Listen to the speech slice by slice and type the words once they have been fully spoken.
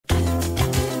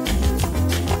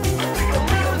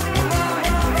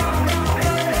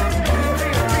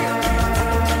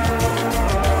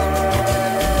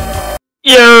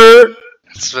Yeah.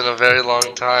 It's been a very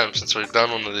long time since we've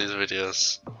done one of these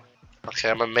videos. Okay,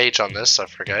 I'm a mage on this, I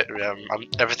forget.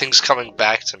 Everything's coming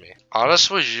back to me.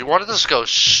 Honestly, you wanted to just go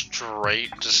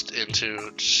straight just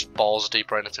balls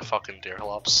deep right into fucking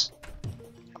Deerclops.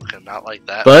 Okay, not like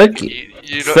that. Fuck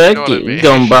you fuck know what I it. mean. You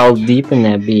gonna ball deep in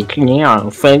that bitch. Yeah,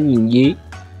 fucking you.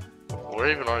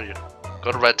 Where even are you?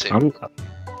 Go to red team.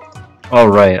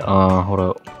 Alright, hold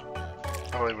up.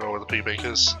 I don't even know where the pig bank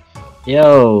is.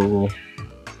 Yo,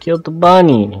 killed the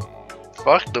bunny.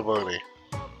 Fuck the bunny.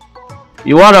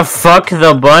 You wanna fuck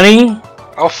the bunny?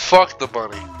 I'll fuck the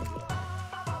bunny.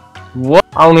 What?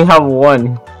 I only have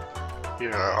one.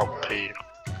 Yeah, I'll pay you.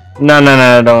 No,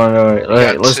 don't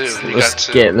worry.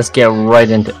 Let's get right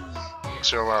into it.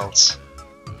 What's your allowance?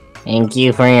 Thank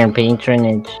you for your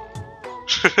patronage.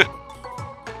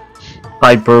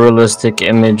 Hyper-realistic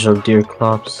image of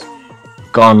Deerclops.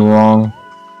 Gone wrong.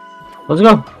 Let's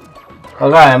go. I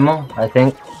got ammo, I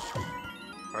think.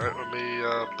 Alright, let me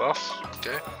buff.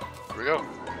 Okay, here we go.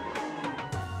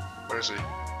 Where is he?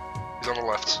 He's on the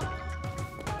left.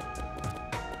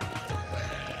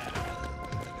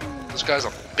 This guy's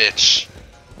a bitch.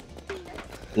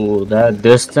 Ooh, that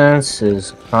distance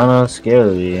is kinda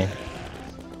scary.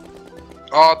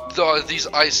 Oh, these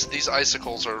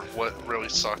icicles are what really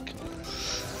suck.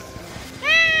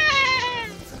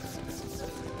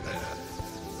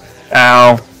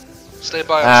 Ow. Stay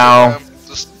by him. Ow.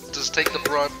 Just take the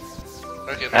brunt.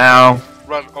 Okay. Ow.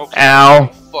 Run. Okay. Ow.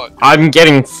 Fuck. I'm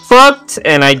getting fucked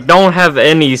and I don't have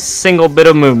any single bit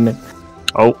of movement.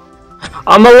 Oh.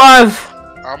 I'm alive!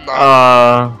 I'm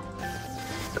not.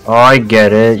 Oh, I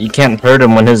get it. You can't hurt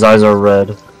him when his eyes are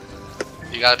red.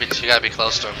 You gotta be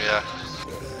close to him, yeah.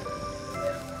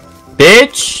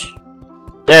 Bitch!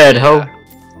 Dead, Yeah. ho.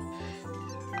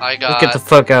 Let's get the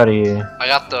fuck out of here. I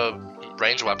got the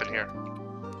range weapon here.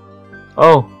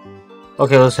 Oh.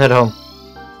 Okay, let's head home.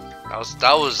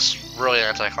 That was really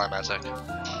anticlimactic.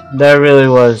 That really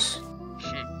was.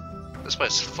 This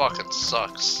place fucking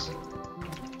sucks.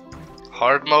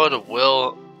 Hard mode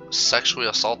will sexually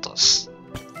assault us.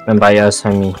 And by us,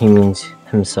 I mean he means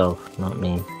himself, not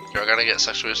me. You're gonna get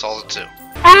sexually assaulted too.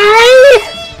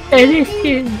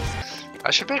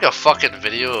 I should make a fucking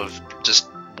video of just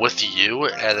with you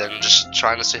and then just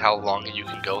trying to see how long you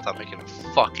can go without making a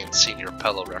fucking Senior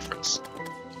Pillow reference.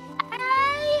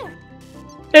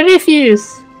 I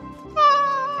refuse.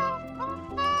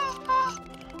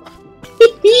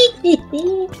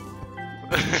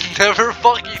 Never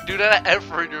fucking do that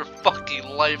ever in your fucking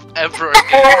life ever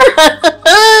again.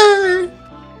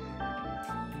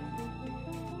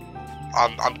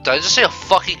 Did I just say a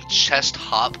fucking chest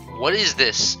hop? What is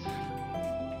this?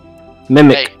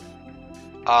 Mimic. Hey,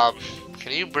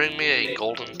 can you bring me a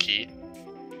golden key?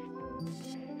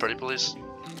 Pretty please?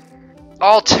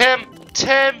 Oh, Tim!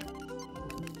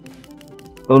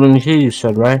 Golden key, you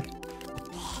said, right?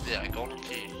 Yeah, golden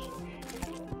key.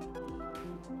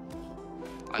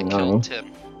 I No. killed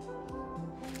Tim.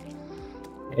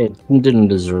 It didn't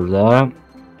deserve that.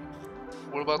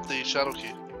 What about the shadow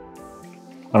key?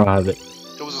 I don't have it.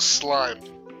 It was a slime.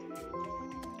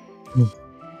 Do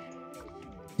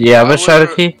you have a shadow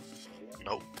key?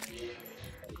 Nope.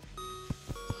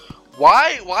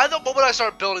 Why the moment I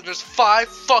start building, there's 5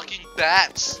 fucking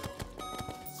bats?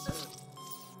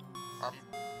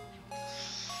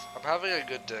 I'm having a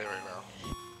good day right now.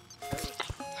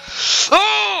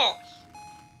 Oh!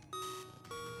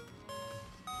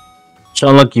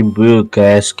 Sound like you blew a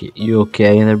gasket. You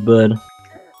okay there, bud?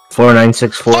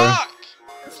 4964 Fuck!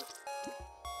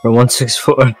 or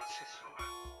 164.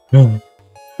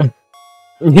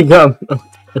 You got.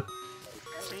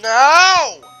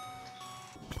 No!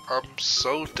 I'm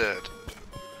so dead.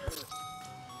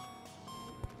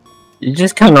 You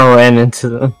just kind of ran into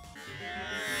them.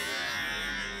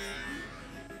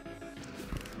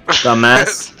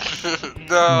 Dumbass.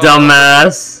 No.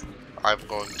 Dumbass. I'm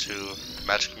going to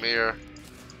magic mirror.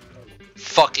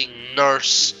 Fucking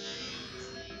nurse.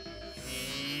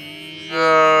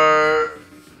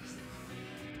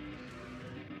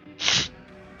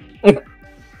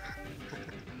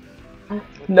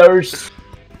 Nurse.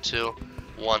 2,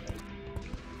 1.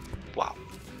 Wow.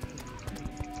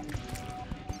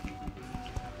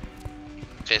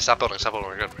 Okay, stop building,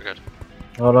 we're good.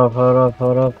 Hold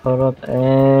up,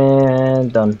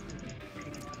 and done.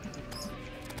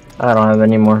 I don't have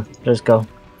any more. Just go.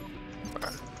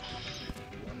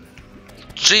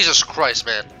 Jesus Christ,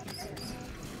 man.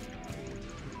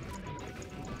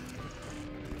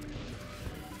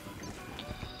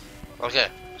 Okay,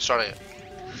 starting it.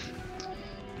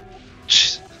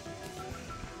 Jeez.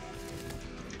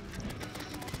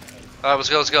 Alright,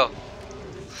 let's go.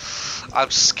 I'm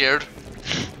scared.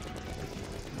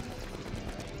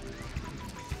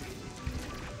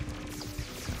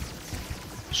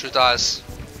 Shoot eyes.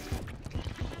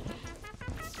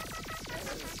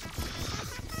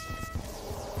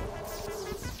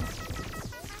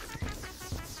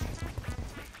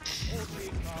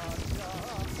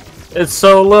 It's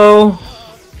so low.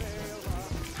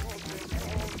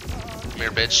 Come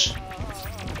here, bitch.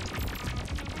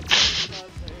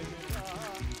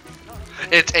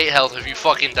 It's 8 health if you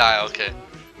fucking die, okay.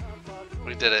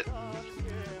 We did it.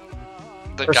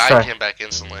 The First guy try. came back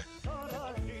instantly.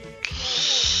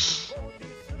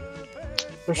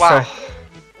 First Wow. try.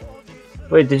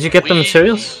 Wait, did you get the We-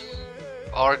 materials?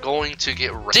 Are going to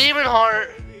get Demon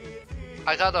Heart!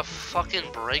 I got a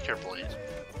fucking breaker blade.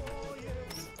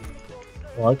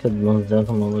 Well, I could most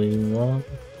definitely use that.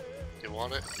 You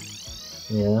want it?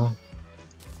 Yeah.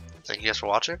 Thank you guys for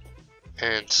watching.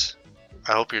 And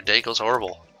I hope your day goes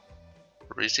horrible.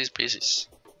 Reese's Pieces.